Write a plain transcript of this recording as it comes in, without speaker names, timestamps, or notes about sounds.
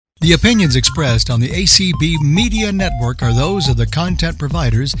The opinions expressed on the ACB Media Network are those of the content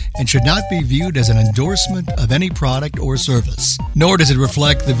providers and should not be viewed as an endorsement of any product or service. Nor does it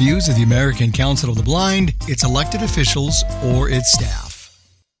reflect the views of the American Council of the Blind, its elected officials, or its staff.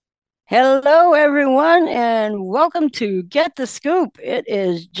 Hello, everyone, and welcome to Get the Scoop. It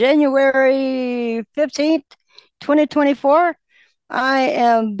is January 15th, 2024. I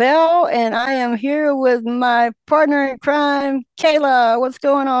am Bel, and I am here with my partner in crime, Kaila. What's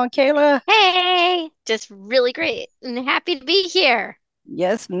going on, Kaila? Hey, just really great and happy to be here.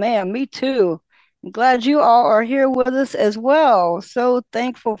 Yes, ma'am. Me too. I'm glad you all are here with us as well. So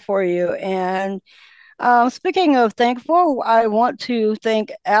thankful for you. And speaking of thankful, I want to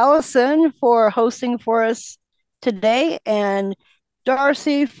thank Allison for hosting for us today, and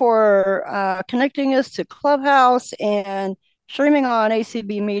Darcy for connecting us to Clubhouse and streaming on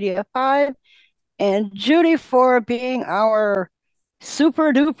ACB Media 5, and Judy for being our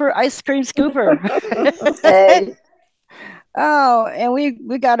super duper ice cream scooper. Hey. Oh, and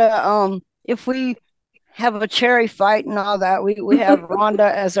we gotta if we have a cherry fight and all that, we have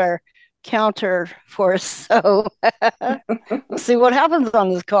Rhonda as our counter force. So we'll see what happens on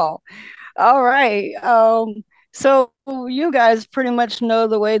this call. All right. So you guys pretty much know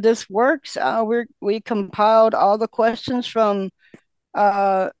the way this works. We compiled all the questions from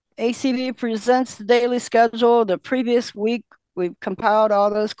ACB Presents the Daily Schedule the previous week. We've compiled all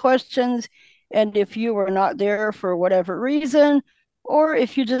those questions. And if you were not there for whatever reason, or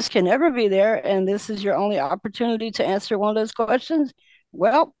if you just can never be there and this is your only opportunity to answer one of those questions,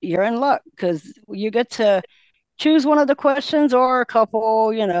 well, you're in luck because you get to choose one of the questions or a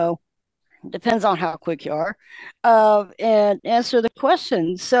couple, depends on how quick you are, and answer the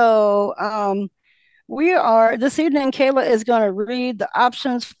question. So this evening, Kaila is going to read the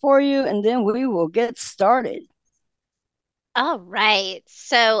options for you, and then we will get started. All right.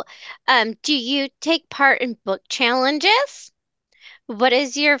 So, do you take part in book challenges? What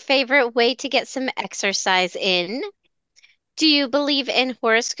is your favorite way to get some exercise in? Do you believe in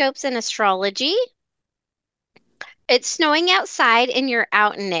horoscopes and astrology? It's snowing outside and you're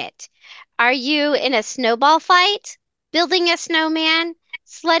out in it. Are you in a snowball fight, building a snowman,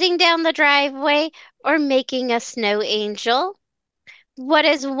 sledding down the driveway, or making a snow angel? What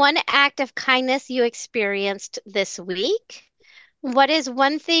is one act of kindness you experienced this week? What is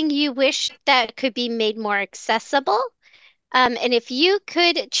one thing you wish that could be made more accessible? And if you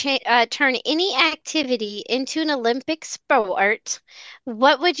could turn any activity into an Olympic sport,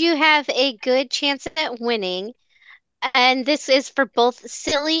 what would you have a good chance at winning? And this is for both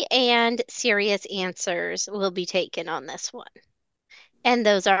silly and serious answers will be taken on this one. And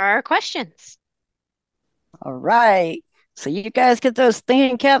those are our questions. All right. So you guys get those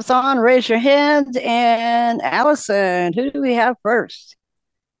thinking caps on, raise your hands. And Allison, who do we have first?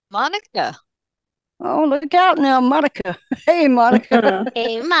 Monica. Oh, look out now, Monica. Hey, Monica.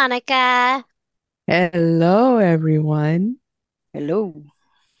 Hey, Monica. Hello, everyone. Hello.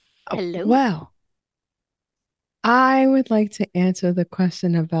 Hello. Well, I would like to answer the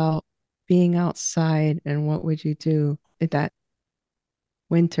question about being outside and what would you do at that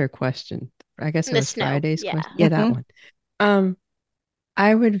winter question. I guess it was Friday's question. Yeah, that one.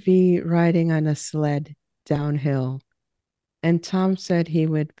 I would be riding on a sled downhill, and Tom said he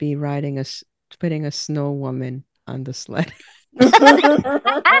would be putting a snow woman on the sled.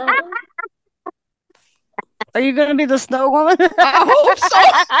 Are you going to be the snow woman? I hope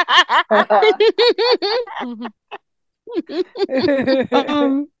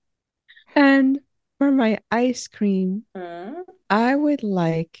so. And for my ice cream, I would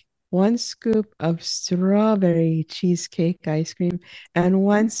like 1 scoop of strawberry cheesecake ice cream and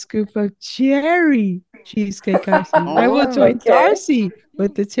 1 scoop of cherry cheesecake ice cream. I will join Darcy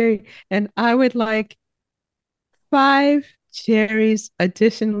with the cherry, and I would like 5 cherries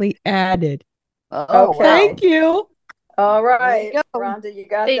additionally added. Oh, thank you. All right, Rhonda, you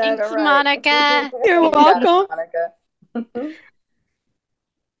got Thanks, that. All right. Monica. You're welcome. Monica.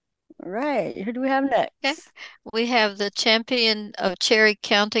 All right. Who do we have next? Okay. We have the champion of cherry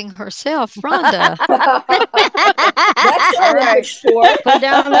counting herself, Rhonda. That's all right. Sure. Put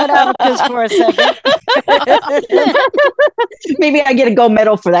down that abacus for a second. Maybe I get a gold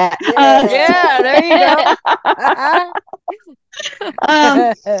medal for that. Yeah, there you go.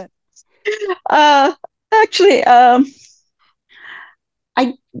 Actually, I'm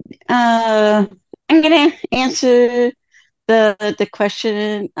gonna answer the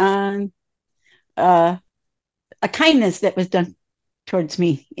question on a kindness that was done towards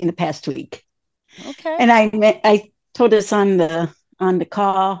me in the past week. Okay. And I told us on the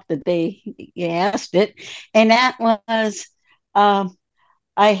call that they asked it, and that was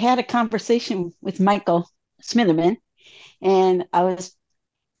I had a conversation with Michael Smitherman, and I was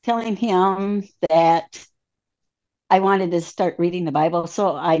telling him that I wanted to start reading the Bible.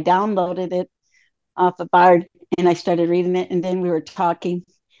 So I downloaded it off of Bard and I started reading it. And then we were talking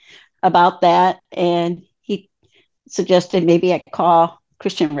about that. And he suggested maybe I call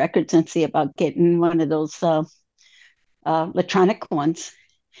Christian Records and see about getting one of those electronic ones.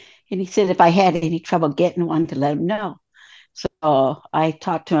 And he said if I had any trouble getting one to let him know. So I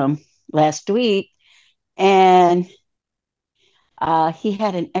talked to him last week and he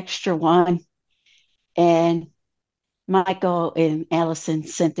had an extra one. And Michael and Allison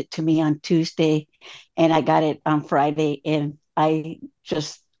sent it to me on Tuesday, and I got it on Friday, and I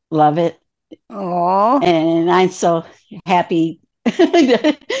just love it. Oh, And I'm so happy.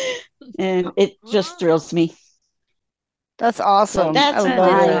 And it just thrills me. that's awesome. So that's I That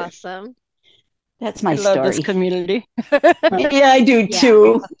love is it. awesome. That's my I love story. this community. Yeah, I do Yeah.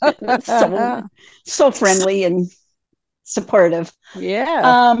 too. So friendly and supportive.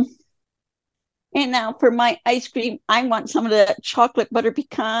 Yeah. And now for my ice cream, I want some of the chocolate butter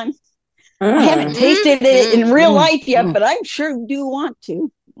pecan. I haven't tasted it in real life yet, but I'm sure do want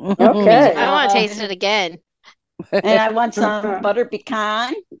to. Okay. I want to taste it again. And I want some butter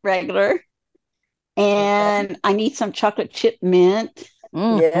pecan, regular. And I need some chocolate chip mint.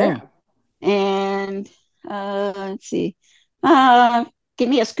 Yeah. And let's see. Give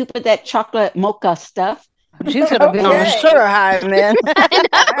me a scoop of that chocolate mocha stuff. She's gonna be on a Okay. sugar high, man. I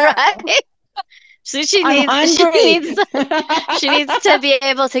know, right? So she I'm needs to be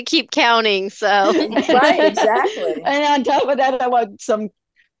able to keep counting. So Right, exactly. And on top of that, I want some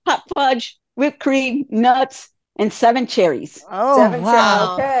hot fudge, whipped cream, nuts, and 7 cherries. Oh, 7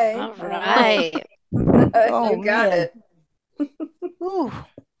 wow. Okay. all right. Oh, You got man. it. Ooh,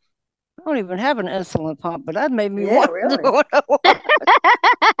 I don't even have an insulin pump, but that made me Yeah, want really. to.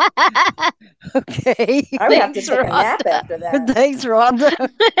 Okay. I would have to Thanks, take a nap Rhonda. after that. Thanks, Rhonda.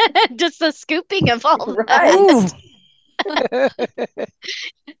 Just a scooping of all Right. that.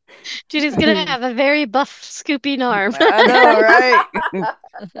 Judy's gonna have a very buff scooping arm. I know, right?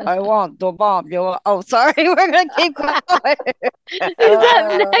 I want the bomb. Oh, sorry. We're gonna keep going. Who's up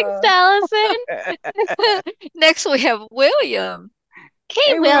next, Allison? Next, we have William. Hey,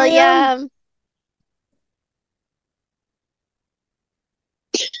 Hey, William. William.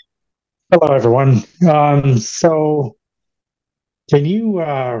 Hello, everyone. So, can you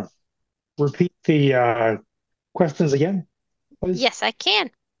repeat the questions again, please? Yes, I can.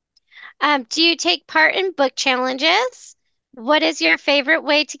 Do you take part in book challenges? What is your favorite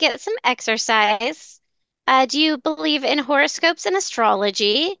way to get some exercise? Do you believe in horoscopes and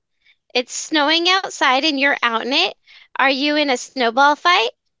astrology? It's snowing outside and you're out in it. Are you in a snowball fight?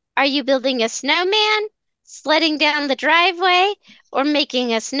 Are you building a snowman, sledding down the driveway, or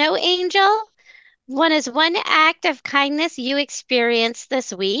making a snow angel? What is one act of kindness you experienced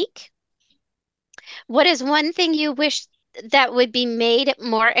this week? What is one thing you wish that would be made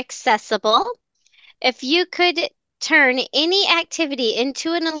more accessible? If you could turn any activity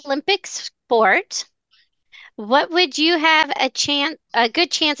into an Olympic sport, what would you have a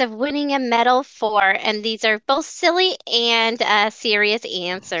good chance of winning a medal for? And these are both silly and serious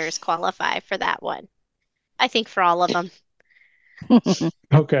answers qualify for that one. I think for all of them.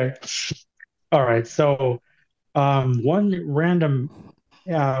 Okay. All right. So, one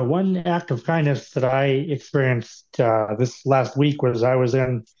act of kindness that I experienced this last week was I was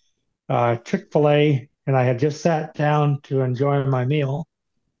in Chick-fil-A and I had just sat down to enjoy my meal,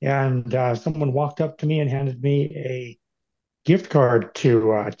 and someone walked up to me and handed me a gift card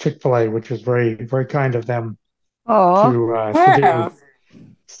to Chick-fil-A, which was very, very kind of them Oh, to do. Yeah.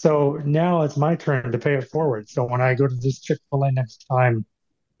 So now it's my turn to pay it forward. So when I go to this Chick-fil-A next time,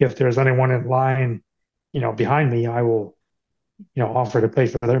 if there's anyone in line, behind me, I will, offer to pay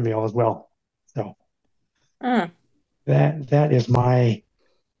for their meal as well. So Mm. that is my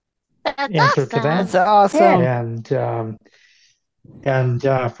That's answer to that's that. awesome. And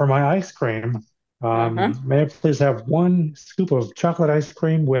for my ice cream, may I please have one scoop of chocolate ice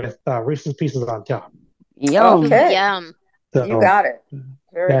cream with Reese's Pieces on top? Yum. Okay. Yum. You So got it.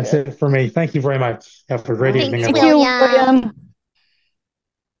 Very that's good. it for me. Thank you very much. Have a great Thanks, evening, Thank everyone. you, William.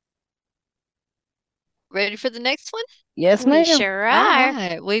 Ready for the next one? Yes, We ma'am. sure All are.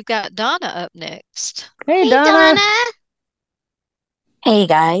 right, we've got Donna up next. Hey, Hey, Donna. Donna. Hey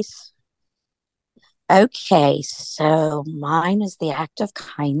guys. Okay, so mine is the act of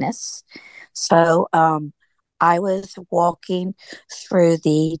kindness. So I was walking through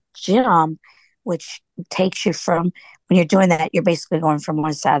the gym, which takes you from when you're doing that, you're basically going from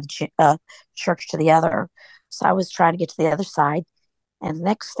one side of the church to the other. So I was trying to get to the other side, And the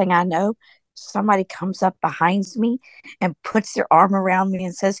next thing I know, somebody comes up behind me and puts their arm around me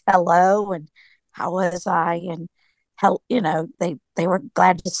and says hello and how was I, and how, they were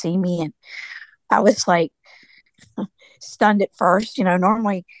glad to see me. And I was like stunned at first.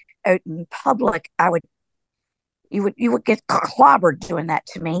 Normally out in public, you would get clobbered doing that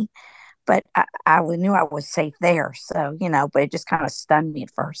to me, but I knew I was safe there. So, but it just kind of stunned me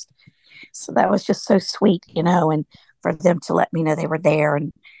at first. So that was just so sweet, and for them to let me know they were there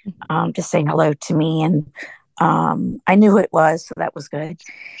and to say hello to me. And I knew who it was, so that was good.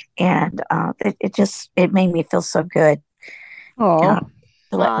 And it made me feel so good to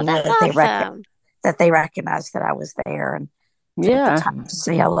let me know that's that they recognized that I was there and took the time to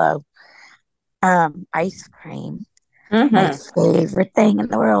say hello. Ice cream, my favorite thing in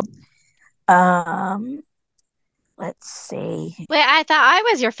the world. Let's see. Wait, I thought I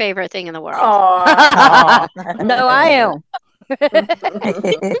was your favorite thing in the world. No, I am.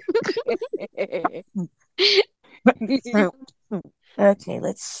 Okay,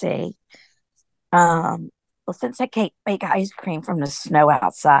 let's see. Well, since I can't make ice cream from the snow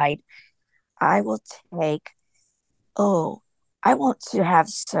outside, I will take. I want to have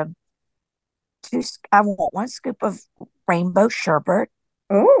I want 1 scoop of rainbow sherbet.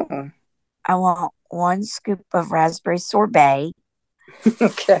 Oh. I want 1 scoop of raspberry sorbet.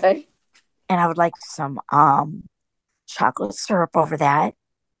 Okay. And I would like some chocolate syrup over that.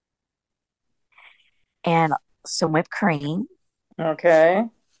 And some whipped cream. Okay.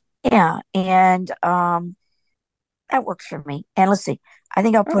 Yeah. And that works for me. And let's see. I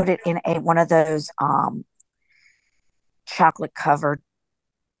think I'll put it in one of those chocolate covered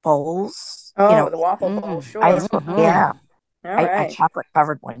bowls. Oh, the waffle bowl, sure. Yeah. Right. A chocolate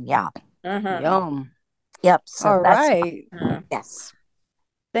covered one, yeah. Yum. Yep. So all that's right. Yes.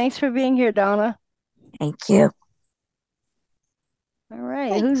 Thanks for being here, Donna. Thank you. All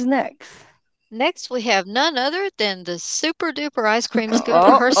right. Who's next? Next, we have none other than the super duper ice cream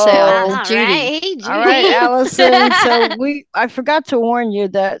scooper herself, Judy. Right. Hey, Judy. All right, Allison. So I forgot to warn you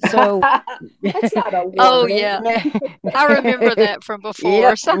that. So that's not a warning. Oh yeah, I remember that from before.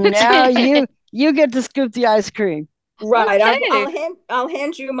 Yep. So Now you get to scoop the ice cream. Right. Okay. I'll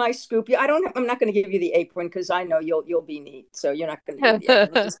hand you my scoop. I'm not going to give you the apron because I know you'll be neat. So you're not going to give me the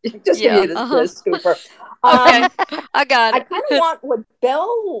apron. Just give you the scooper. Okay. I got it. I kind of want what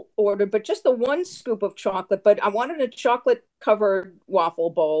Belle ordered, but just the 1 scoop of chocolate. But I wanted a chocolate covered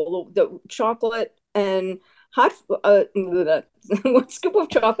waffle bowl, the chocolate and hot 1 scoop of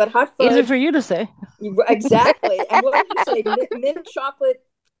chocolate, hot fudge. Easy for you to say. Exactly. And what did you say? Mint chocolate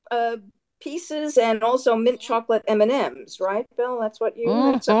pieces and also mint chocolate M&Ms, right, Bill? That's what you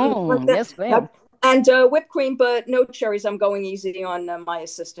like that. Yes, ma'am. And whipped cream, but no cherries. I'm going easy on my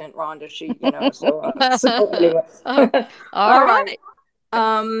assistant Rhonda. She, so anyway. All right.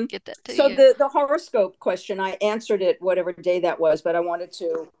 Get that to so you. the horoscope question, I answered it whatever day that was, but I wanted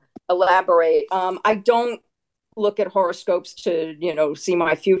to elaborate. I don't look at horoscopes to see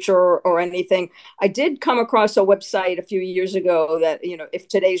my future or anything. I did come across a website a few years ago that if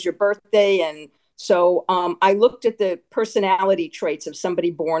today's your birthday, and so I looked at the personality traits of somebody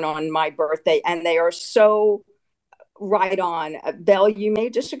born on my birthday, and they are so right on. Belle, you may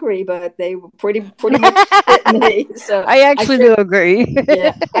disagree, but they were pretty much fit me. So I actually do agree.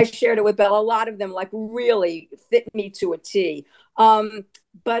 Yeah, I shared it with Belle. A lot of them really fit me to a T.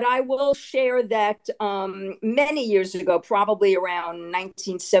 But I will share that many years ago, probably around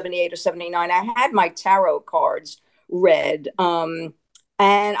 1978 or 79, I had my tarot cards read. And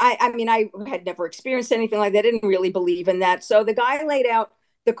I had never experienced anything like that. I didn't really believe in that. So the guy laid out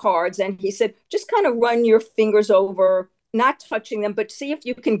the cards and he said, just kind of run your fingers over, not touching them, but see if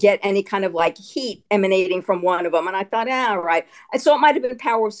you can get any kind of heat emanating from one of them. And I thought, all right. And so it might have been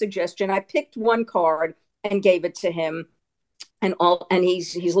power of suggestion. I picked one card and gave it to him. And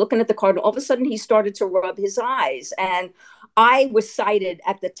he's looking at the card, and all of a sudden he started to rub his eyes. And I was sighted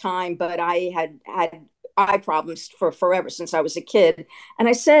at the time, but I had eye problems for forever since I was a kid. And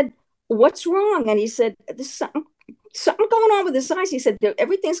I said, what's wrong? And he said, there's something going on with his eyes. He said,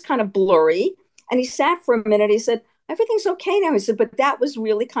 everything's kind of blurry. And he sat for a minute. He said, everything's okay now. He said, but that was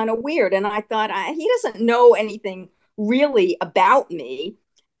really kind of weird. And I thought, he doesn't know anything really about me.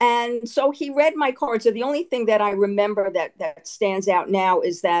 And so he read my cards. So the only thing that I remember that stands out now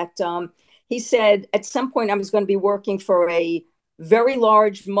is that he said at some point I was going to be working for a very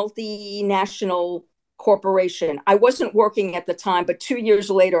large multinational corporation. I wasn't working at the time, but 2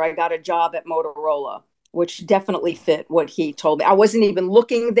 years later, I got a job at Motorola, which definitely fit what he told me. I wasn't even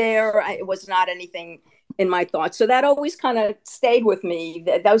looking there. It was not anything in my thoughts. So that always kind of stayed with me,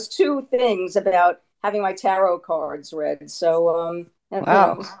 those 2 things about having my tarot cards read. So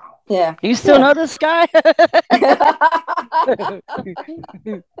Wow. Yeah. You still know this guy?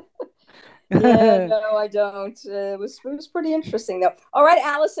 Yeah, no, I don't. It was pretty interesting though. All right,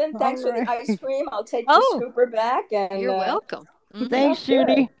 Allison, thanks for the ice cream. I'll take the scooper back, and You're welcome. Thanks,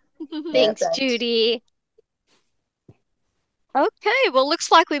 Judy. Thanks, Judy. Okay, well, looks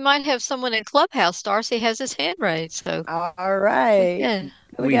like we might have someone in Clubhouse. Darcy has his hand raised. So, all right. Yeah.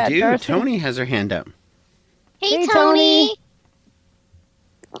 We do. Darcy? Tony has her hand up. Hey, Tony.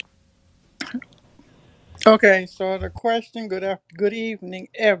 Okay, so the question, good evening,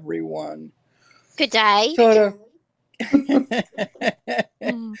 everyone. Good day. So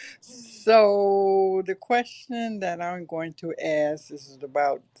the question that I'm going to ask is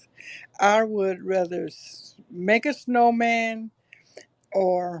about, I would rather make a snowman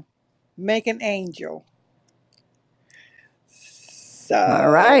or make an angel. So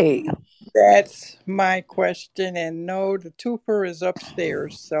all right. That's my question, and no, the twofer is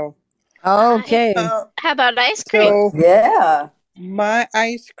upstairs, so. Okay. How about ice cream? So, my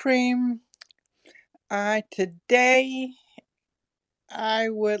ice cream, today I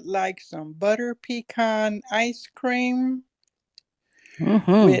would like some butter pecan ice cream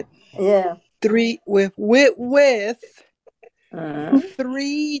with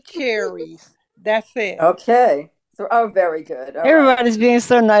three cherries. That's it. Okay. So, very good. All Everybody's being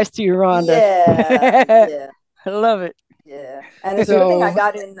so nice to you, Rhonda. Yeah. I love it. Yeah, and it's a good thing I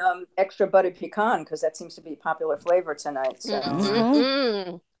got in extra buttered pecan, because that seems to be a popular flavor tonight.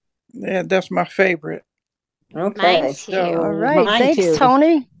 So. Yeah, that's my favorite. Okay. Nice. All right. Thanks,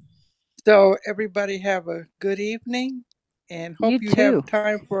 Tony. So everybody have a good evening, and hope you have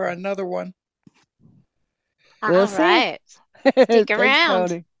time for another one. We'll see. Right. Stick around.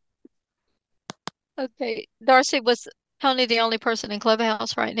 Tony. Okay, Darcy, was Tony the only person in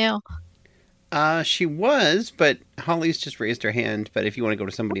Clubhouse right now? She was, but Holly's just raised her hand. But if you want to go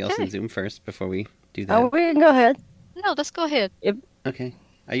to somebody else in Zoom first before we do that. Oh, we can go ahead. No, let's go ahead. Okay.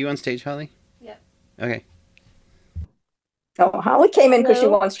 Are you on stage, Holly? Yeah. Okay. Oh, Holly came in because she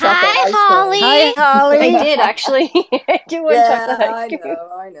wants chocolate ice cream. Holly. Hi, Holly. I did actually. I do want chocolate ice cream.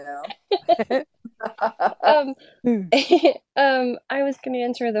 I know. I was going to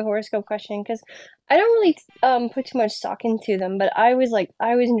answer the horoscope question because I don't really put too much stock into them, but I always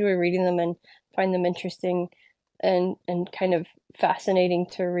enjoy reading them and find them interesting and kind of fascinating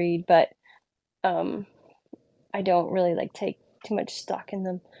to read, but I don't really take too much stock in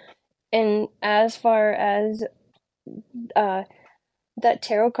them. And as far as that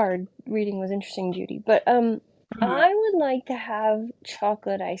tarot card reading was interesting, Judy, but I would like to have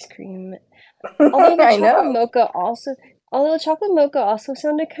chocolate ice cream. Although chocolate mocha also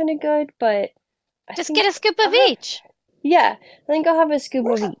sounded kind of good, but just get a scoop of each. Yeah, I think I'll have a scoop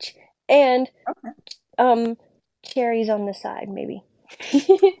of each, and cherries on the side, maybe.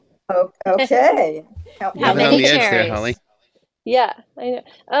 Okay. How many cherries? There, Holly. Yeah, I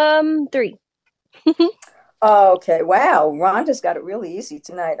know. 3. Okay. Wow, Rhonda's got it really easy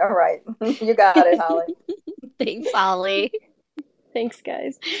tonight. All right, you got it, Holly. Thanks, Holly. Thanks,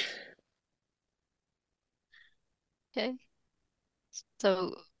 guys. Okay.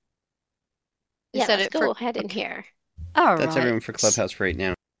 So, let's go ahead in here. All That's everyone for Clubhouse right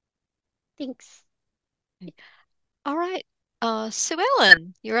now. Thanks. All right. Sue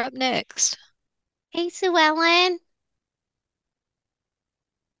Ellen, you're up next. Hey, Sue Ellen.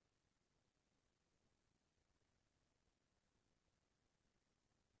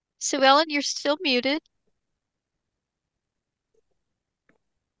 Sue Ellen, you're still muted.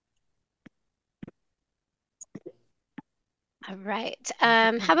 All right.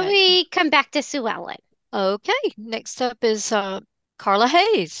 How about we come back to Sue Ellen? Okay. Next up is Carla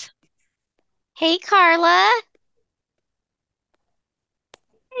Hayes. Hey, Carla.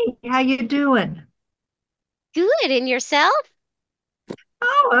 Hey, how you doing? Good. And yourself?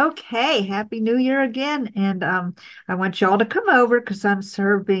 Oh, okay. Happy New Year again. And I want y'all to come over because I'm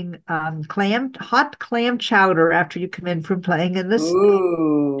serving hot clam chowder after you come in from playing in this.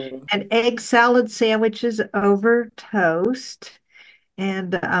 Ooh. And egg salad sandwiches over toast.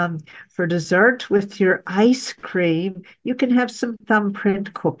 And for dessert with your ice cream, you can have some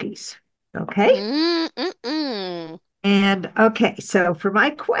thumbprint cookies. Okay? And okay, so for my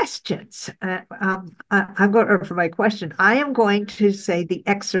questions, I am going to say the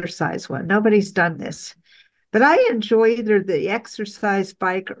exercise one. Nobody's done this. But I enjoy either the exercise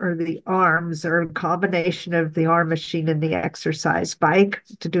bike or the arms, or a combination of the arm machine and the exercise bike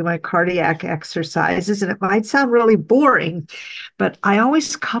to do my cardiac exercises. And it might sound really boring, but I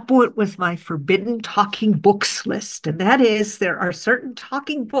always couple it with my forbidden talking books list. And that is, there are certain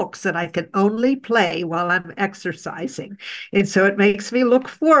talking books that I can only play while I'm exercising. And so it makes me look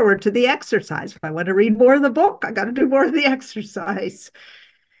forward to the exercise. If I want to read more of the book, I got to do more of the exercise.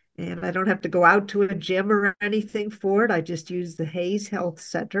 And I don't have to go out to a gym or anything for it. I just use the Hayes Health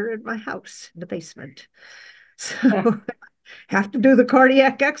Center in my house in the basement. So have to do the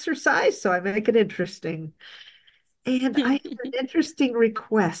cardiac exercise, so I make it interesting. And I have an interesting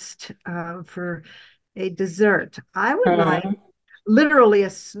request for a dessert. I would like literally a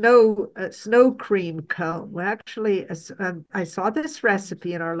snow cream cone. Well, actually, I saw this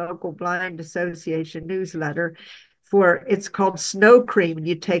recipe in our local blind association newsletter for, it's called snow cream. And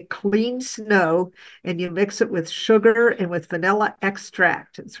you take clean snow and you mix it with sugar and with vanilla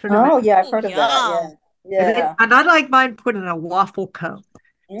extract. It's sort of Oh, yeah, I've heard of that. Yum. Yeah. and I like mine put in a waffle cone.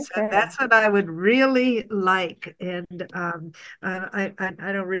 So Okay. that's what I would really like. And I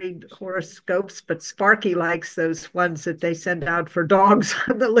don't read horoscopes, but Sparky likes those ones that they send out for dogs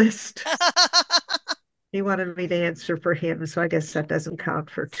on the list. He wanted me to answer for him, so I guess that doesn't count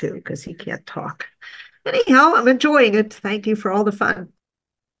for two because he can't talk. Anyhow, I'm enjoying it. Thank you for all the fun.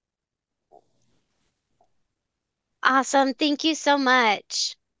 Awesome. Thank you so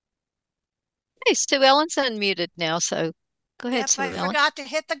much. Hey, Sue Ellen's unmuted now, so go ahead, Yep, Sue I Ellen. forgot to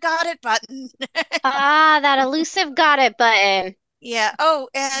hit the got it button. That elusive got it button. Yeah. Oh,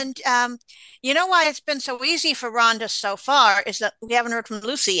 and you know why it's been so easy for Rhonda so far is that we haven't heard from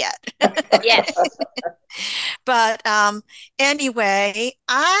Lucy yet. Yes. But anyway,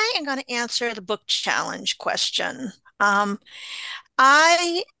 I am going to answer the book challenge question.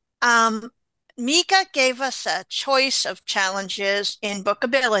 Mika gave us a choice of challenges in book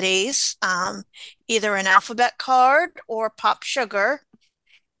abilities, either an alphabet card or pop sugar.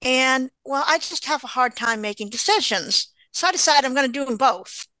 And well, I just have a hard time making decisions. So I decided I'm going to do them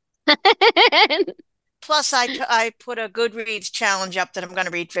both. Plus, I put a Goodreads challenge up that I'm going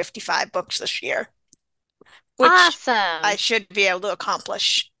to read 55 books this year, which Awesome. I should be able to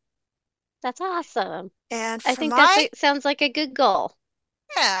accomplish. That's awesome. And I think that sounds like a good goal.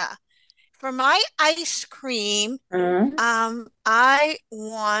 Yeah. For my ice cream, I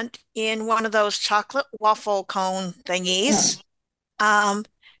want in one of those chocolate waffle cone thingies, a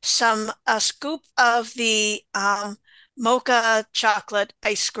scoop of the mocha chocolate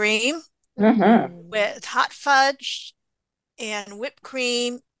ice cream with hot fudge and whipped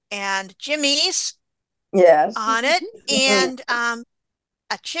cream and Jimmy's on it, and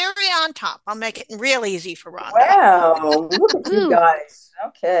a cherry on top. I'll make it real easy for Rhonda. Wow, look at you guys.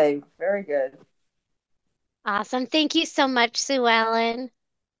 Okay, very good. Awesome. Thank you so much, Sue Ellen.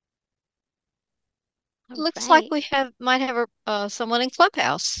 Looks like we might have someone in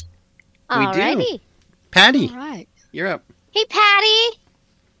Clubhouse. We do. Alrighty. Patty, All right. you're up. Hey, Patty.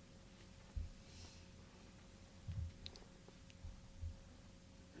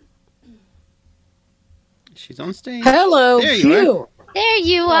 She's on stage. Hello, There you are. There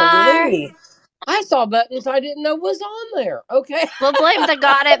you Oh, are. me. I saw buttons I didn't know was on there. Okay. We'll blame the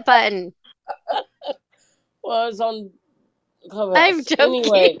got it button. Well, it's on Clubhouse. I'm joking.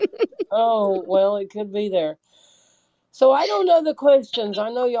 Anyway, oh, well, it could be there. So I don't know the questions.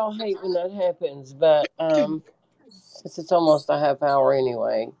 I know y'all hate when that happens, but since it's almost a half hour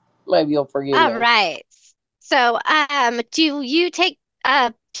anyway, maybe you'll forgive me. All right. So, do you take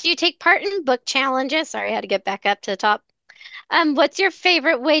part in book challenges? Sorry, I had to get back up to the top. What's your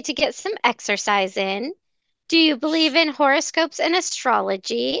favorite way to get some exercise in? Do you believe in horoscopes and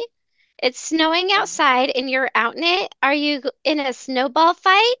astrology? It's snowing outside and you're out in it. Are you in a snowball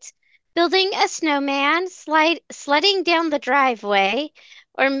fight, building a snowman, sledding down the driveway,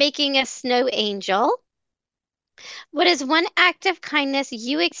 or making a snow angel? What is one act of kindness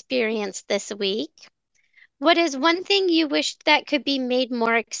you experienced this week? What is one thing you wish that could be made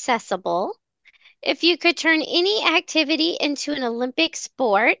more accessible? If you could turn any activity into an Olympic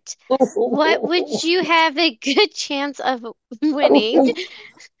sport, what would you have a good chance of winning?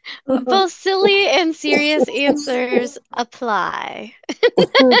 Both silly and serious answers apply.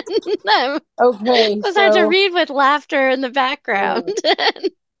 Okay, It was hard to read with laughter in the background.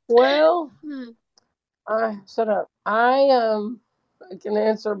 Well, shut up. I can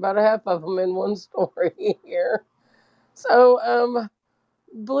answer about half of them in one story here. So,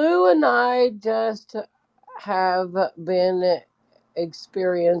 Blue and I just have been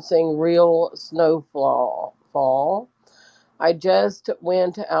experiencing real snowfall. I just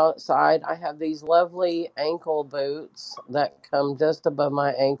went outside. I have these lovely ankle boots that come just above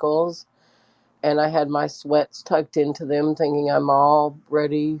my ankles, and I had my sweats tucked into them, thinking I'm all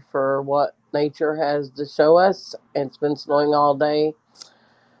ready for what nature has to show us. It's been snowing all day.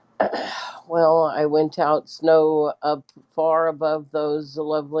 Well, I went out, snow up far above those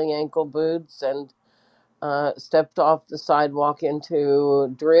lovely ankle boots, and stepped off the sidewalk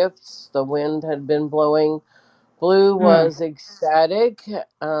into drifts. The wind had been blowing. Blue was ecstatic.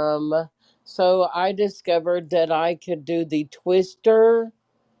 So I discovered that I could do the twister,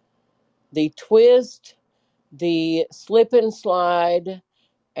 the twist, the slip and slide,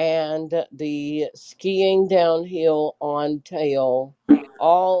 and the skiing downhill on tail,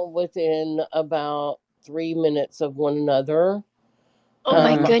 all within about 3 minutes of one another. Oh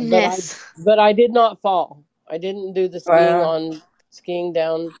my But goodness. I did not fall. I didn't do the skiing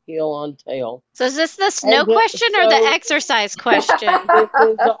downhill on tail. So is this the snow And question or the so exercise question? it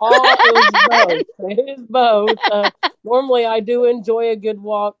was both. It is both. Normally, I do enjoy a good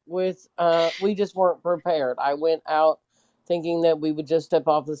walk with. We just weren't prepared. I went out thinking that we would just step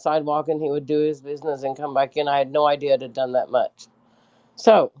off the sidewalk and he would do his business and come back in. I had no idea it had done that much.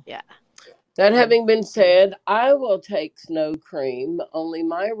 So Yeah. that having been said, I will take snow cream. Only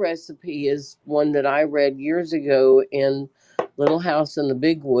my recipe is one that I read years ago in Little House in the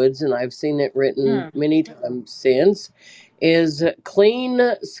Big Woods, and I've seen it written many times since. Is clean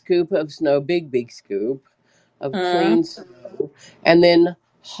scoop of snow, big scoop of clean snow, and then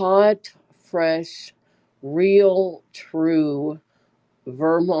hot, fresh, real, true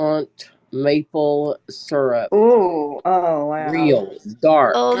Vermont maple syrup. Ooh, oh wow. Real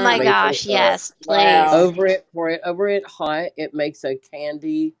dark Oh my maple gosh, syrup. yes, please. Wow. Pour it over it hot. It makes a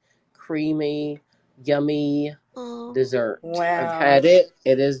candy, creamy, yummy dessert. I've Wow. had it.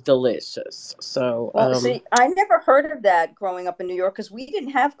 It is delicious. So Well, see, I never heard of that growing up in New York because we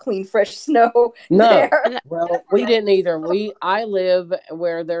didn't have clean, fresh snow no. there. Well, we didn't either. I live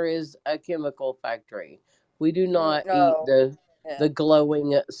where there is a chemical factory. We do not eat the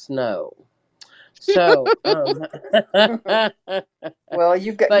glowing snow. So, well,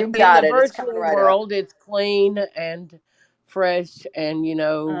 you got but you got in the it. It's coming virtual right world, it's clean and fresh, and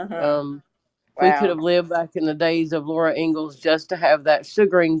if we could have lived back in the days of Laura Ingalls just to have that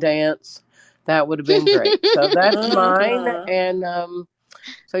sugaring dance, that would have been great. So that's mine, and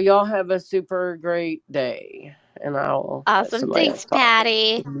so y'all have a super great day, and I'll let Awesome. somebody Thanks, else talk.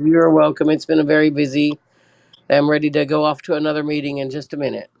 Patty. You're welcome. It's been a very busy. I'm ready to go off to another meeting in just a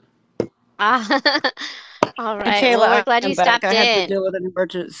minute. All Hey, right. Kayla, Well, we're glad I'm you back. stopped I had to in. deal with an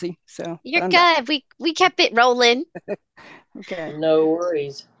emergency, so You're I'm good. back. We kept it rolling. Okay. No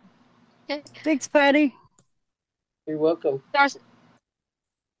worries. Thanks, Patty. You're welcome. Darcy,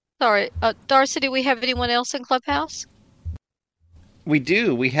 do we have anyone else in Clubhouse? We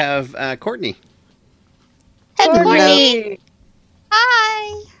do. We have Courtney. Courtney.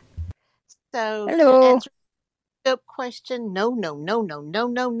 Hi. So to Hello. answer the question, no.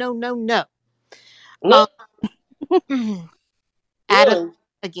 Adam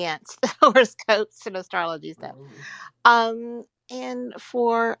against horoscopes and astrology stuff. And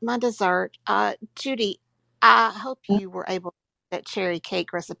for my dessert, Judy, I hope you were able to get that cherry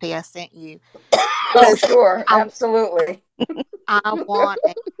cake recipe I sent you. Oh, sure, absolutely. I want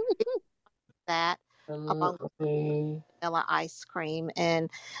that along with vanilla ice cream and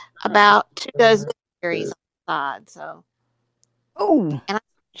about 2 dozen cherries on the side. So, and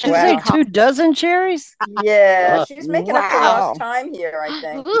did you say 2 dozen cherries? Yeah, she's making up for Wow. lost time here, I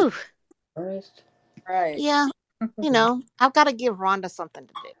think. Right. Yeah, I've got to give Rhonda something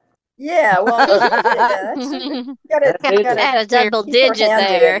to do. Yeah, well, gotta At a double digit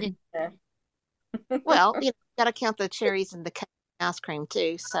there. Well, got to count the cherries and the ice cream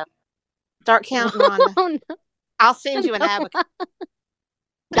too. So start counting, Rhonda. I'll send you an abacus.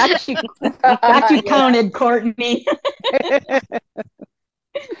 Got you counted, Courtney.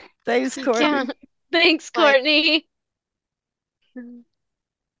 Thanks, Courtney. Thanks, Courtney.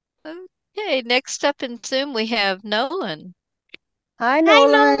 Okay, next up in Zoom we have Nolan. Hi,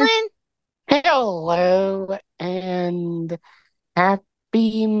 Nolan. Hello, and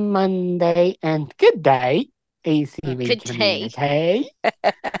happy Monday, and good day, ACB Good community.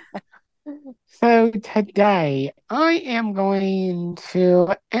 So today I am going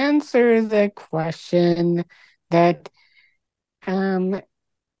to answer the question that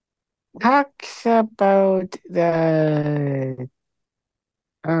talks about the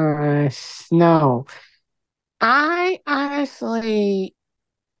snow. I honestly,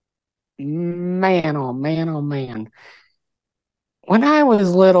 man, oh man. When I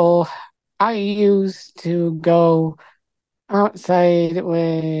was little, I used to go outside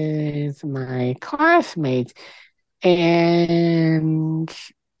with my classmates, and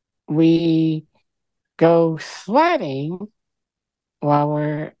we go sledding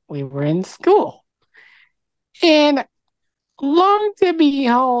while we were in school. And long to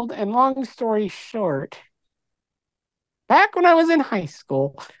behold, and long story short, back when I was in high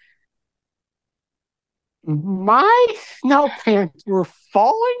school, my snow pants were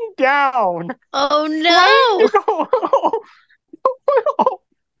falling down. Oh no!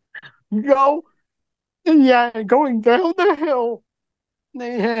 Going down the hill.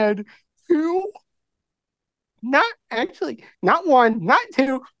 They had two, not one, not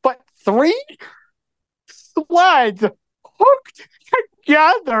two, but three sleds hooked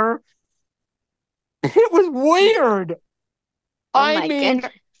together. It was weird. my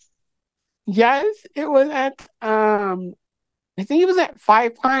goodness. Yes, it was at I think it was at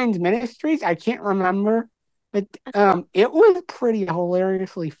Five Pines Ministries. I can't remember, but it was pretty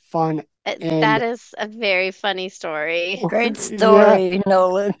hilariously fun. That is a very funny story. Great story,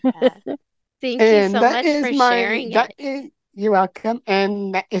 Nolan. Thank you so much for sharing it. You're welcome.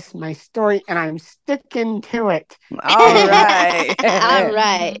 And that is my story, and I'm sticking to it. All right. All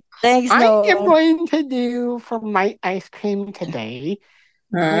right. Thanks, I Nolan. am going to do for my ice cream today.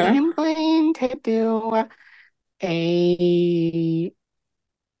 I am going to do a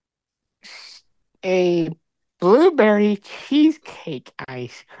blueberry cheesecake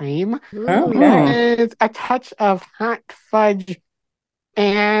ice cream with a touch of hot fudge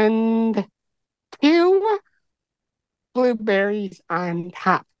and 2 blueberries on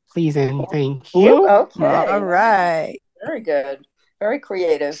top, please and thank you. Okay. All right. Very good. Very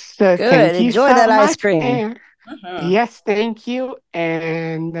creative. So Good. thank you Enjoy so that ice much, cream. and yes, thank you.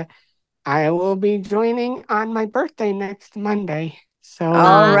 And I will be joining on my birthday next Monday. So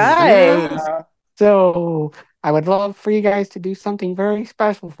All right. So I would love for you guys to do something very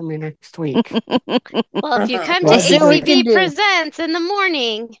special for me next week. Well, if you come to We'll see what we can ACB do. Presents in the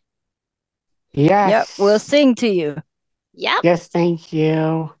morning. Yes. Yep, we'll sing to you. Yep. Yes, thank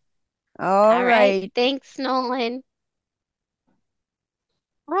you. All right. Thanks, Nolan.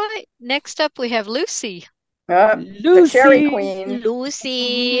 Right. Next up, we have Lucy. The Cherry Queen.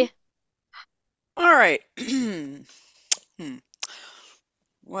 Lucy. All right.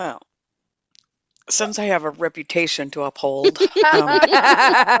 Well, since I have a reputation to uphold,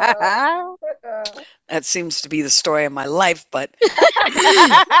 that seems to be the story of my life, but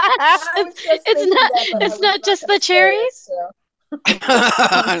it's not just the cherries.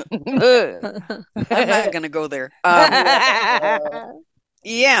 I'm not going to go there.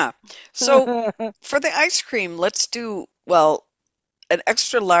 Yeah. So for the ice cream, let's do, well, an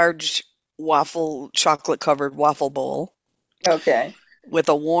extra large chocolate covered waffle bowl. Okay. With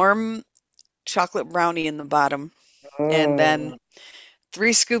a warm chocolate brownie in the bottom. And then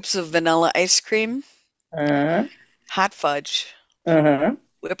 3 scoops of vanilla ice cream, hot fudge,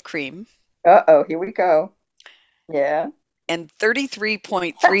 whipped cream. Uh-oh, here we go. Yeah. And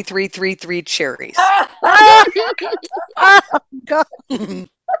 33.3333 cherries. Oh, God.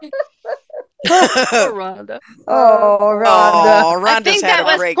 Rhonda. Oh, Rhonda. Oh, Rhonda's I think had that a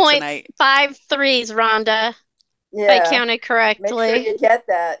was break 0.53s, tonight. Rhonda. Yeah. If I counted correctly. Make sure you get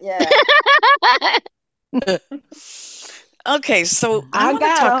that. Yeah. Okay, so I want to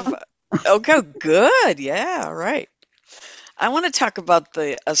talk about. Okay, good. Yeah, right. I want to talk about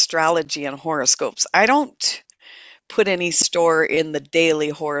the astrology and horoscopes. I don't put any store in the daily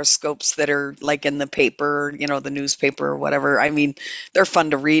horoscopes that are like in the paper, the newspaper or whatever. I mean, they're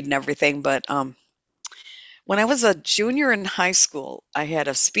fun to read and everything, but when I was a junior in high school, I had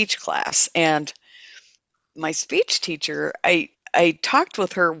a speech class, and my speech teacher, I talked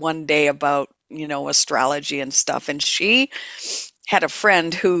with her one day about, astrology and stuff, and she had a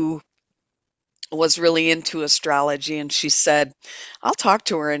friend who was really into astrology, and she said, I'll talk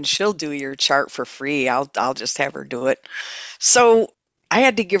to her and she'll do your chart for free. I'll just have her do it. So I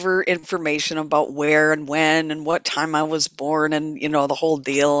had to give her information about where and when and what time I was born and, the whole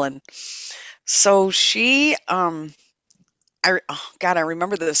deal. And so she, oh God, I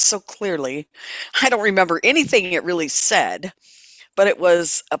remember this so clearly. I don't remember anything it really said, but it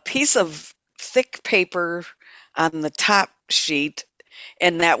was a piece of thick paper on the top sheet,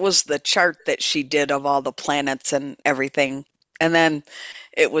 and that was the chart that she did of all the planets and everything. And then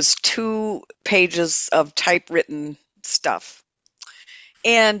it was 2 pages of typewritten stuff.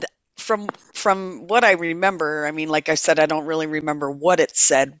 And from what I remember, I mean, like I said, I don't really remember what it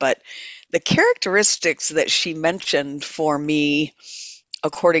said, but the characteristics that she mentioned for me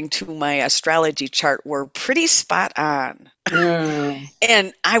according to my astrology chart, were pretty spot on.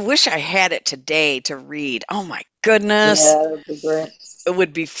 And I wish I had it today to read. Oh my goodness. Yeah, that would be great. It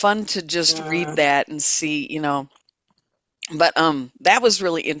would be fun to just read that and see, But that was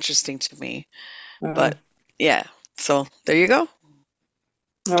really interesting to me. But yeah, so there you go.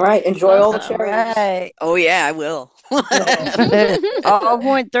 All right, enjoy all the All cherries. right. Oh yeah, I will. All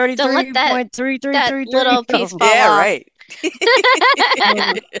point Don't let that 33.3333. little piece fall Yeah, off. right.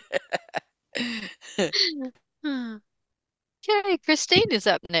 Okay, Christine is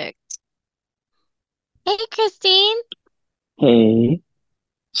up next. Hey, Christine. Hey,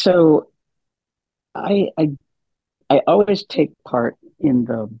 so I always take part in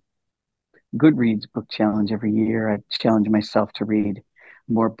the Goodreads book challenge every year. I challenge myself to read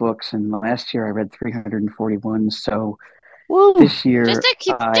more books, and last year I read 341. So this year Just a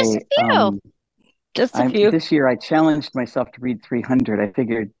few. Just a few. this year I challenged myself to read 300. I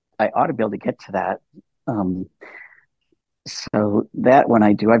figured I ought to be able to get to that. So that one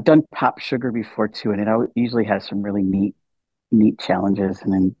I do. I've done Pop Sugar before too, and it usually has some really neat challenges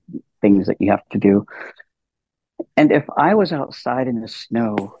and then things that you have to do. And if I was outside in the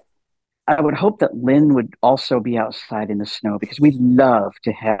snow, I would hope that Lynn would also be outside in the snow because we love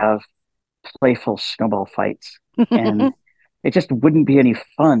to have playful snowball fights. And it just wouldn't be any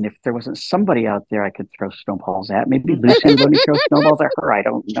fun if there wasn't somebody out there I could throw snowballs at. Maybe Lucy would let me throw snowballs at her. I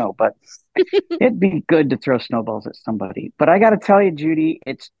don't know, but it'd be good to throw snowballs at somebody. But I got to tell you, Judy,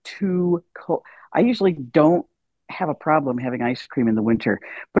 it's too cold. I usually don't have a problem having ice cream in the winter,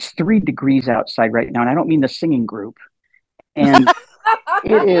 but it's 3 degrees outside right now. And I don't mean the singing group. And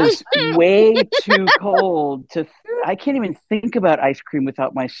it is way too cold I can't even think about ice cream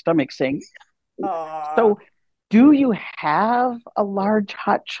without my stomach saying. So do you have a large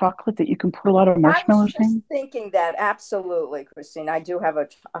hot chocolate that you can put a lot of marshmallows I was in? just thinking that. Absolutely, Christine. I do have a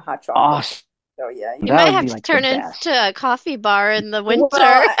hot chocolate. Awesome. So yeah, You might have to turn into a coffee bar in the winter.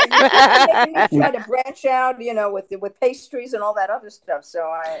 Well, you need to try to branch out, with pastries and all that other stuff. So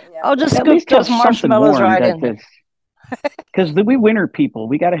I'll just at scoop least have those marshmallows something warm right in. Because we winter people,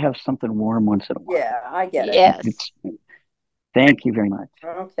 we got to have something warm once in a while. Yeah, I get it. Yes. Thank you very much.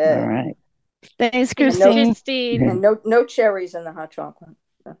 Okay. All right. Thanks, Christine. Christine. And no cherries in the hot chocolate.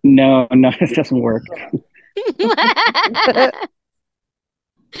 No, it doesn't work.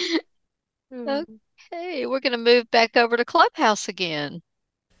 Okay, we're going to move back over to Clubhouse again.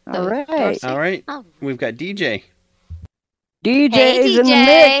 All right. Darcy. All right. We've got DJ. DJ's in the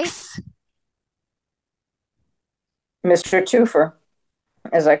mix. Mr. Twofer,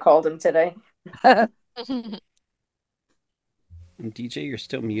 as I called him today. DJ, you're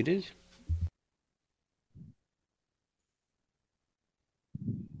still muted.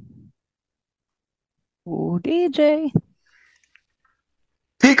 Ooh, DJ.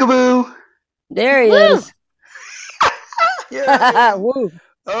 Peekaboo. There he is. Yeah. Woo.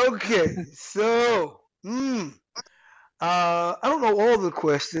 Okay, so I don't know all the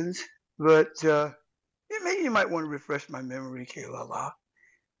questions, but maybe you might want to refresh my memory, Kaila.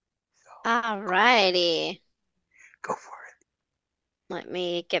 All righty. Go for it. Let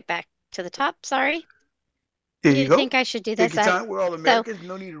me get back to the top. Sorry. There you go. Think I should do Take this? your time. We're all Americans.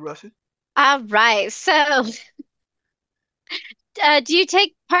 No need to rush it. All right. So, do you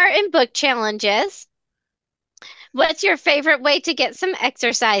take part in book challenges? What's your favorite way to get some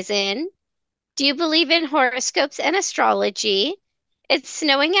exercise in? Do you believe in horoscopes and astrology? It's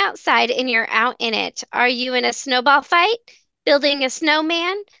snowing outside and you're out in it. Are you in a snowball fight, building a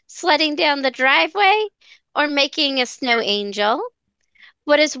snowman, sledding down the driveway, or making a snow angel?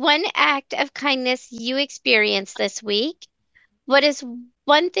 What is one act of kindness you experienced this week? What is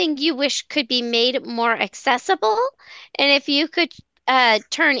one thing you wish could be made more accessible? And if you could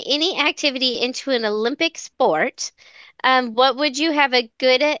turn any activity into an Olympic sport, what would you have a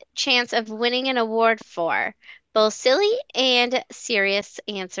good chance of winning an award for? Both silly and serious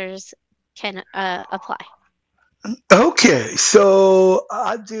answers can apply. Okay, so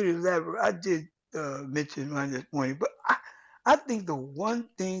I did mention mine this morning, but I think the one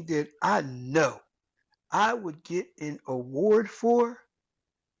thing that I know I would get an award for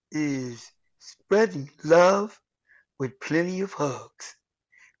is spreading love with plenty of hugs.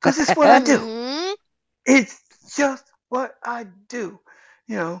 Because it's what I do. It's just what I do.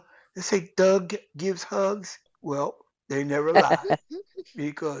 They say Doug gives hugs. Well, they never lie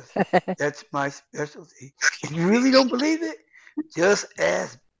because that's my specialty. If you really don't believe it, just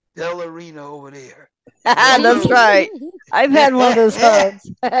ask Bellarina over there. That's right. I've had one of those hugs.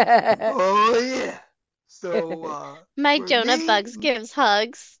 Oh, yeah. So, My Jonah Bugs gives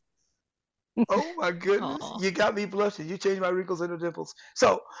hugs. Oh my goodness. Aw. You got me blushing. You changed my wrinkles into dimples.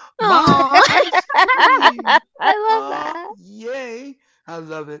 So my Aw. ice cream. I love that. Yay. I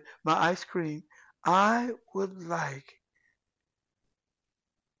love it. My ice cream. I would like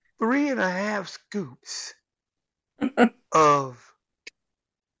 3.5 scoops of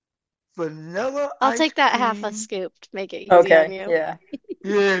vanilla I'll ice take that half a cream. scoop to make it easy on Okay, you. yeah.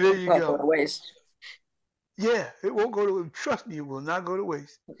 Yeah, there you Won't go go. to waste. Yeah, it won't go to trust me, it will not go to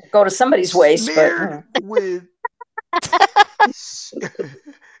waste. Go to somebody's waste, but Smeared with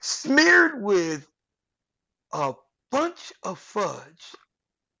smeared with a bunch of fudge.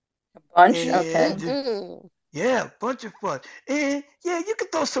 bunch. Okay. And yeah, a bunch of fudge. And yeah, you can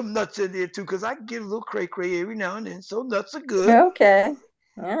throw some nuts in there too, because I can get a little cray cray every now and then. So nuts are good. Okay.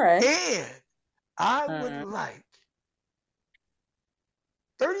 All right. And I would like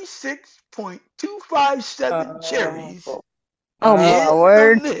 36.257 cherries Oh my in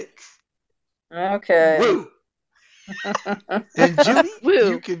word. the mix. Okay. Woo! And Judy,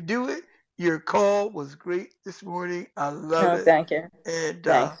 you Woo. can do it. Your call was great this morning. I love Oh, it. thank you. And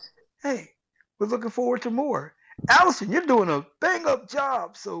Thanks. hey, we're looking forward to more. Allison, you're doing a bang up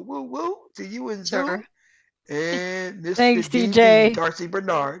job. So woo woo to you in Zoom. Sure. And Mr. Thanks, DB, DJ. Darcy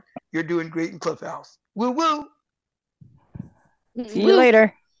Bernard, you're doing great in Clubhouse. Woo woo. See you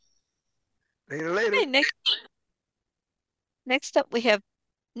later. Later, later. Hey, next up we have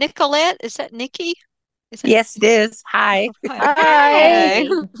Nicolette. Is that Nikki? Yes, it is. Hi. Hi.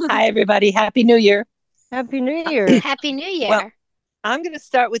 Hi, everybody. Happy New Year. Happy New Year. Happy New Year. Well, I'm going to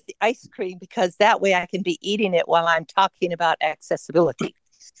start with the ice cream because that way I can be eating it while I'm talking about accessibility.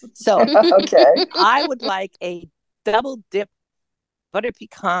 So Okay. I would like a double dip butter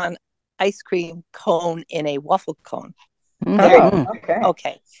pecan ice cream cone in a waffle cone. Okay.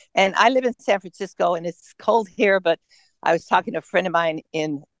 Okay. And I live in San Francisco and it's cold here, but I was talking to a friend of mine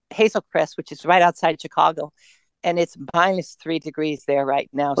in Hazel Crest, which is right outside Chicago, and it's -3 degrees there right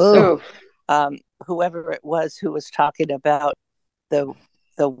now. So whoever it was who was talking about the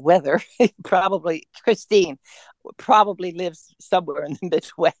weather, probably Christine, probably lives somewhere in the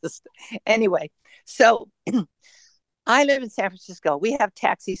Midwest. Anyway, so I live in San Francisco. We have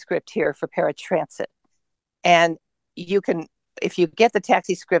taxi script here for paratransit. And you can, if you get the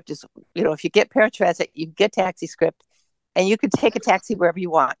taxi script, if you get paratransit, you get taxi script and you can take a taxi wherever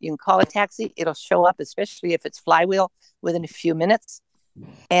you want. You can call a taxi. It'll show up, especially if it's flywheel, within a few minutes.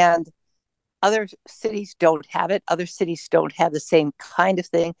 And other cities don't have it. Other cities don't have the same kind of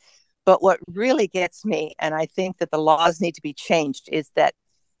thing. But what really gets me, and I think that the laws need to be changed, is that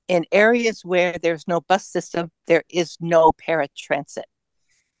in areas where there's no bus system, there is no paratransit.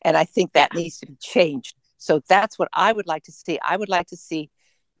 And I think that needs to be changed. So that's what I would like to see. I would like to see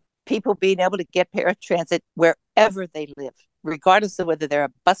people being able to get paratransit wherever they live, regardless of whether there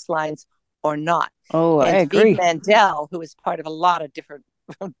are bus lines or not. Oh, I and agree. Steve Mandel, who is part of a lot of different,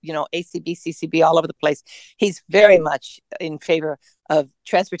 ACB, CCB, all over the place, he's very much in favor of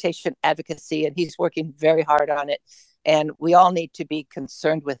transportation advocacy, and he's working very hard on it. And we all need to be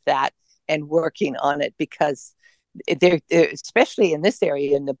concerned with that and working on it, because they're especially in this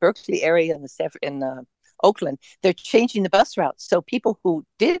area, in the Berkeley area, in Oakland, they're changing the bus routes. So people who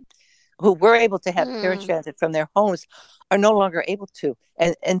were able to have paratransit from their homes are no longer able to.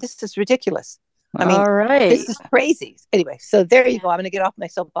 And this is ridiculous. I mean, All right. this is crazy. Anyway, so there you go. I'm going to get off my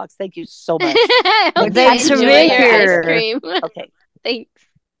soapbox. Thank you so much. Thanks for being here. Okay. Thanks.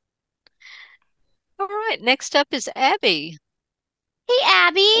 All right. Next up is Abby. Hey,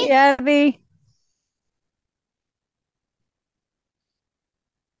 Abby. Hey, Abby.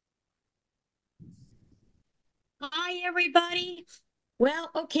 Hi, everybody. Well,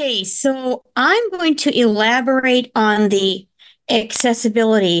 okay, so I'm going to elaborate on the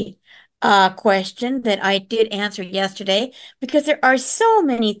accessibility question that I did answer yesterday, because there are so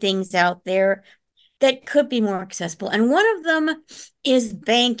many things out there that could be more accessible. And one of them is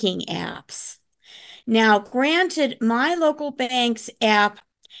banking apps. Now, granted, my local bank's app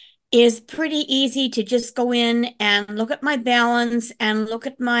is pretty easy to just go in and look at my balance and look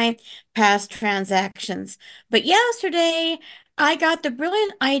at my past transactions. But yesterday, I got the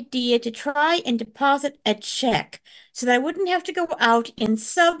brilliant idea to try and deposit a check so that I wouldn't have to go out in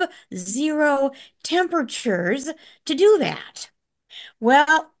sub-zero temperatures to do that.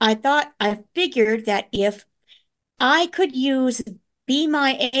 Well, I figured that if I could use Be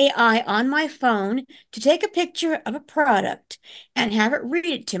My AI on my phone to take a picture of a product and have it read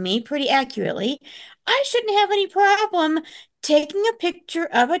it to me pretty accurately, I shouldn't have any problem taking a picture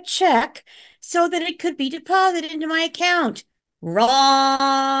of a check so that it could be deposited into my account.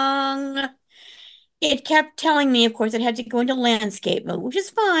 Wrong. It kept telling me, of course, it had to go into landscape mode, which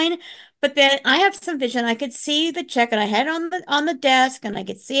is fine, But then I have some vision. I could see the check, and I had it on the desk, and I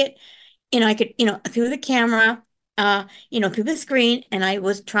could see it. I could, through the camera, through the screen, and I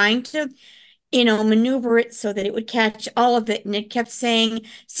was trying to, maneuver it so that it would catch all of it. And it kept saying,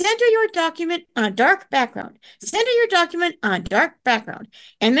 center your document on a dark background. Center your document on a dark background.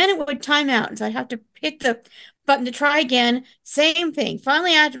 And then it would time out. And so I'd have to hit the button to try again. Same thing.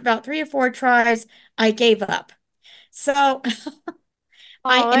 Finally, after about 3 or 4 tries, I gave up. So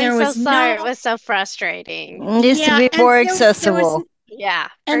I'm so sorry. It no. was so frustrating. It needs to be more accessible. Yeah,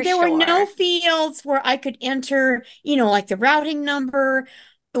 and there for were no sure. fields where I could enter, like the routing number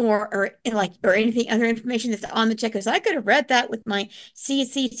or anything other information that's on the check. Because I could have read that with my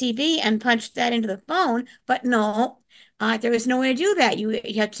CCTV and punched that into the phone, but no, there was no way to do that. You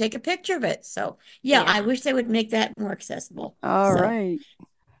have to take a picture of it. So yeah, I wish they would make that more accessible. All right.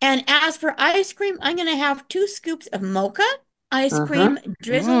 And as for ice cream, I'm going to have 2 scoops of mocha ice cream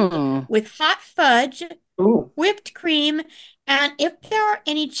drizzled with hot fudge, whipped cream, and if there are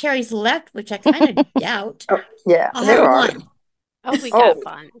any cherries left, which I kind of doubt, yeah, I'll there have are. one. Oh, we got a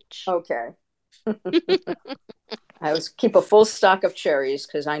bunch. Okay. I always keep a full stock of cherries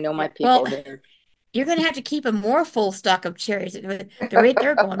because I know my people here. You're going to have to keep a more full stock of cherries. The rate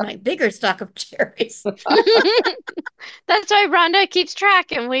they're going, my bigger stock of cherries. That's why Rhonda keeps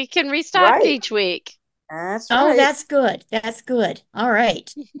track and we can restock each week. That's right. Oh, that's good. That's good. All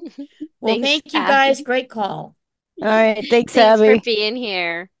right. Well, thank you guys. Abby. Great call. All right. Thanks, Thanks Abby. for being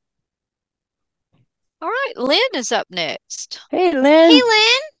here. All right. Lynn is up next. Hey, Lynn. Hey,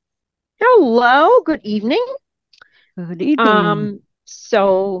 Lynn. Hello. Good evening. Good evening.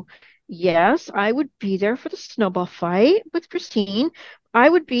 So yes, I would be there for the snowball fight with Christine. I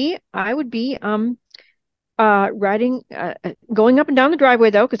would be riding, going up and down the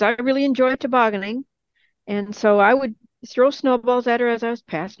driveway though, because I really enjoy tobogganing. And so I would throw snowballs at her as I was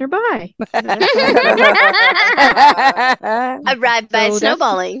passing her by. I ride by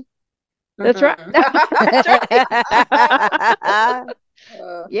snowballing. That's right. That's right.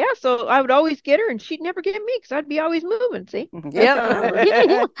 Yeah, so I would always get her, and she'd never get me because I'd be always moving. See?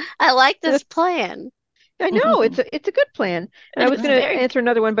 Yep. I like this plan. I know it's a good plan. And I was going to answer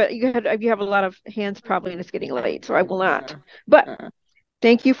another one, but you have a lot of hands probably, and it's getting late, so I will not. But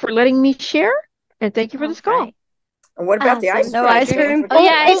thank you for letting me share, and thank you for this call. And what about the ice cream? No ice cream? Oh,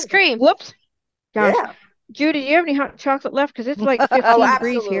 yeah, ice cream. Whoops. Gosh. Yeah. Judy, do you have any hot chocolate left? Because it's like 15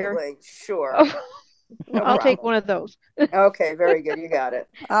 degrees here. Sure. Oh, No I'll take problem. one of those. Okay, very good. You got it.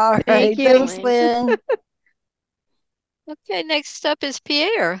 All right. Thank you. Thanks, Lynn. Okay, next up is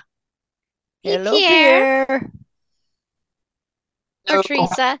Pierre. Hey, Hello, Pierre. Pierre. Or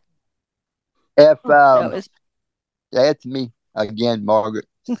Teresa. If was... That's me again, Margaret.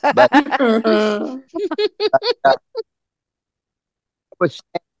 But I was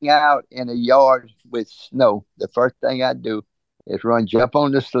standing out in a yard with snow. The first thing I do is jump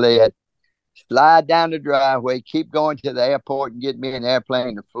on the sled, slide down the driveway, keep going to the airport, and get me an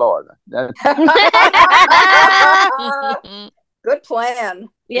airplane to Florida. Good plan.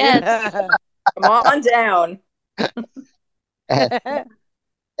 Yes. Come on down.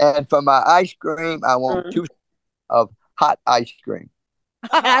 And for my ice cream, I want 2 of hot ice cream.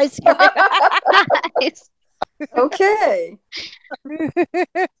 Ice cream. Okay.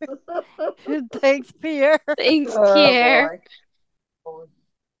 Thanks, Pierre. Thanks, Pierre.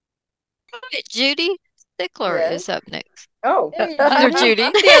 Judy Stickler is up next. Oh, the other Judy.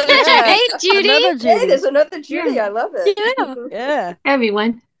 The other Judy. Hey, Judy. Another Judy. Hey, there's another Judy. I love it. Yeah. Hey,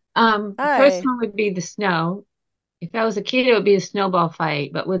 everyone. The Hi. first one would be the snow. If I was a kid, it would be a snowball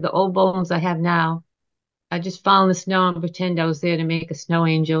fight. But with the old bones I have now, I just fall in the snow and pretend I was there to make a snow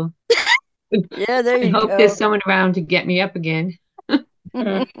angel. Yeah, there you and hope go. there's someone around to get me up again. And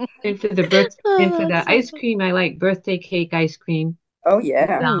for the ice cream, I like birthday cake ice cream. Oh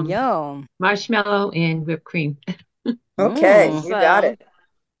yeah. With, Yum. marshmallow and whipped cream. Okay, you got it.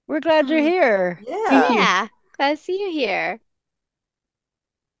 We're glad you're here. Yeah. Glad to see you here.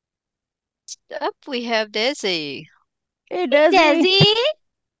 Up we have Desi. Hey, Desi.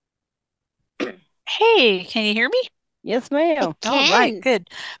 Desi. Hey, can you hear me? Yes, ma'am. All right, good.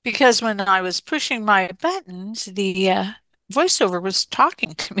 Because when I was pushing my buttons, the voiceover was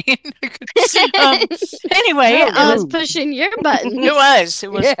talking to me. Anyway, No, it was pushing your button. It was.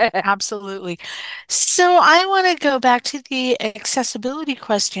 It was Yeah. absolutely. So I want to go back to the accessibility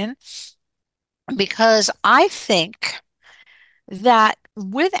question because I think that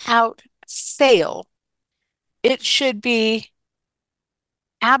without fail, it should be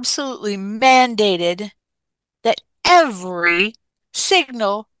absolutely mandated that every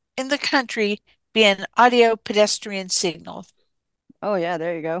signal in the country be an audio pedestrian signal. Oh, yeah,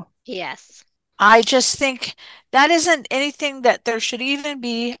 there you go. Yes. I just think that isn't anything that there should even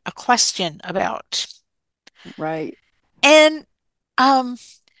be a question about. Right. And I'm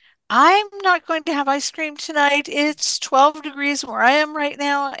not going to have ice cream tonight. It's 12 degrees where I am right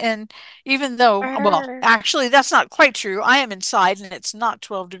now. And even though, well, actually, that's not quite true. I am inside and it's not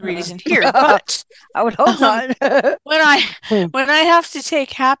 12 degrees in here. But I would hope not. when I have to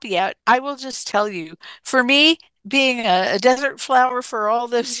take Happy out, I will just tell you, for me, being a desert flower for all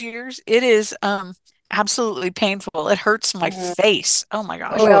those years, it is absolutely painful. It hurts my face. Oh my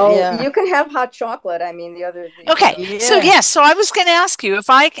gosh. Well, you can have hot chocolate. I mean, Okay, so yes, so I was going to ask you if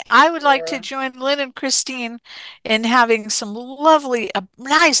I would like to join Lynn and Christine in having some lovely, a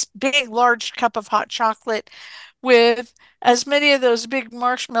nice big large cup of hot chocolate with as many of those big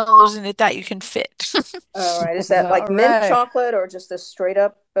marshmallows in it that you can fit. All right. Is that like mint chocolate or just a straight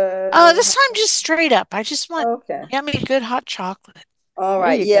up? This time just straight up. I just want Okay. yummy, good hot chocolate. All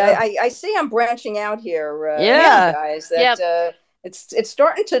right. Yeah, I see I'm branching out here, Yeah. guys. That it's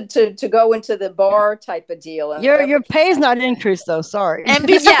starting to go into the bar type of deal. And Your pay's not increased though. Sorry. And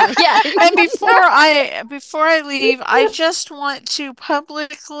before, and before I leave, I just want to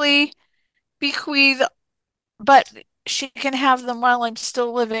publicly bequeath, but she can have them while I'm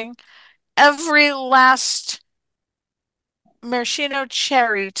still living, every last maraschino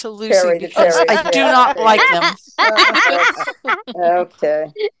cherry to Lucy because I do not like them.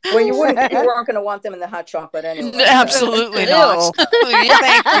 Okay. Well, you weren't going to want them in the hot chocolate anyway. Absolutely not.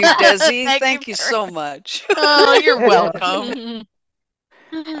 Thank you, Desi. Thank you so much. Oh, you're welcome.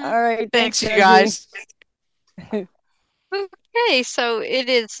 All right. Thanks, you guys. Okay, so it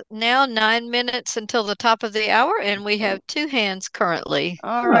is now 9 minutes until the top of the hour, and we have 2 hands currently.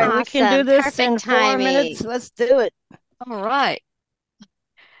 All right, we can do this in 4 minutes. Let's do it. All right.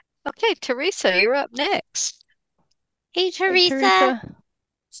 Okay, Teresa, you're up next. Hey, Teresa.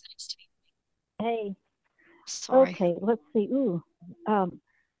 Hey. Sorry. Okay, let's see. Ooh,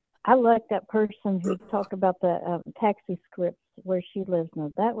 I like that person who talked about the taxi scripts where she lives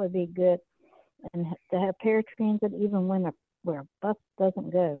now. That would be good, and to have paratransit even when where a bus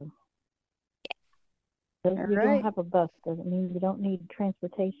doesn't go. So you don't have a bus doesn't mean you don't need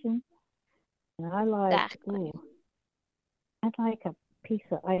transportation. And I like I'd like a piece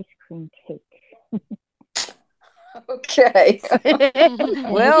of ice cream cake. Okay.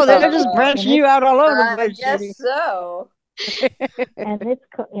 Well, they're just branching you out all over the place. I guess so. And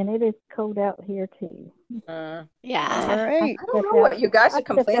it is cold out here too. Yeah. All right. I don't know what you guys are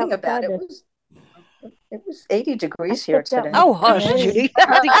complaining about. It was 80 degrees here today. Oh, hush, Judy.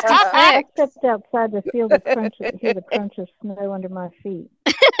 I stepped outside to hear the crunch of snow under my feet.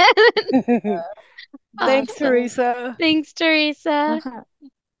 Thanks, Teresa. Thanks, Teresa.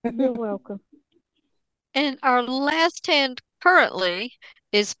 You're welcome. And our last hand currently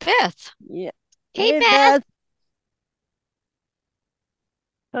is Beth. Yeah. Hey, Beth.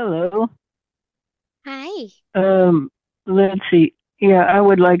 Hello. Hi. Let's see. Yeah, I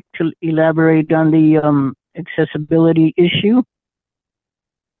would like to elaborate on the accessibility issue.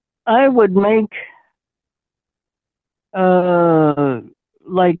 I would make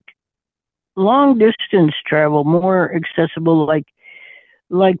like long distance travel more accessible, like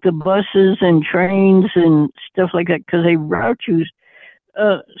the buses and trains and stuff like that, because they route you.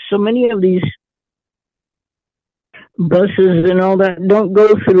 So many of these buses and all that don't go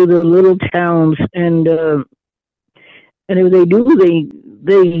through the little towns, and if they do,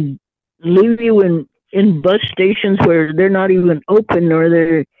 they leave you in bus stations where they're not even open, or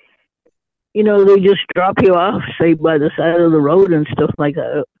they're, they just drop you off, say, by the side of the road and stuff like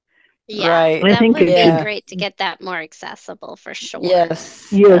that. Yeah, right. That would be great to get that more accessible for sure.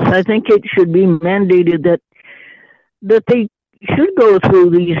 Yes. Yes, I think it should be mandated that they should go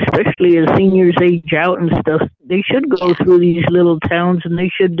through these, especially as seniors age out and stuff. They should go through these little towns, and they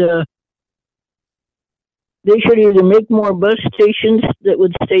should either make more bus stations that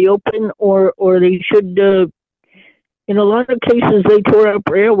would stay open, or they should. In a lot of cases, they tore up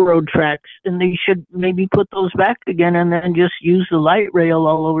railroad tracks, and they should maybe put those back again, and then just use the light rail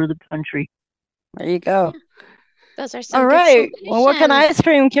all over the country. There you go. Those are some all good right. Well, what kind of solutions. ice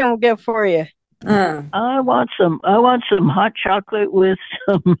cream can we get for you? I want some hot chocolate with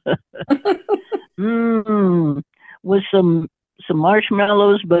some with some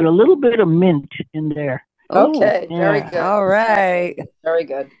marshmallows, but a little bit of mint in there. Okay, very good. All right. Very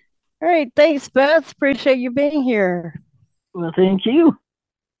good. All right. Thanks, Beth. Appreciate you being here. Well, thank you.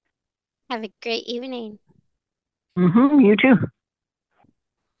 Have a great evening. You too.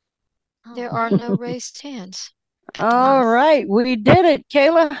 There are no raised hands. All right. We did it,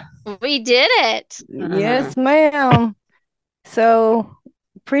 Kaila. We did it. Yes, ma'am. So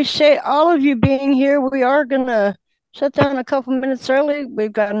appreciate all of you being here. We are going to shut down a couple minutes early.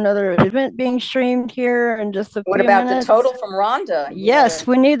 We've got another event being streamed here in just a What few about minutes. the total from Rhonda? Yes,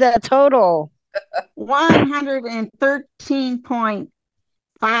 we need that total.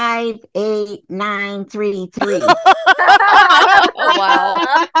 113.58933.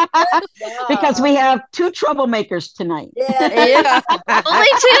 Wow. Because we have two troublemakers tonight. Yeah. Only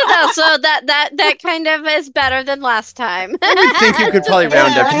two though, so that kind of is better than last time. I would think you could probably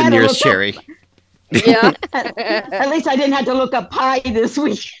round up to the nearest cherry. Yeah. At least I didn't have to look up pie this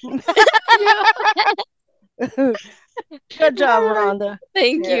week. Good job, Rhonda.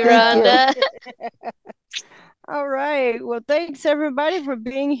 Thank you, Thank Rhonda. All right. Well, thanks everybody for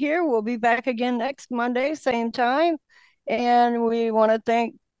being here. We'll be back again next Monday, same time. And we want to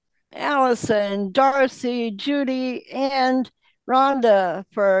thank Allison, Darcy, Judy, and Rhonda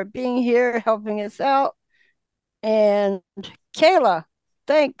for being here, helping us out. And Kaila,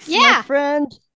 thanks, my friend.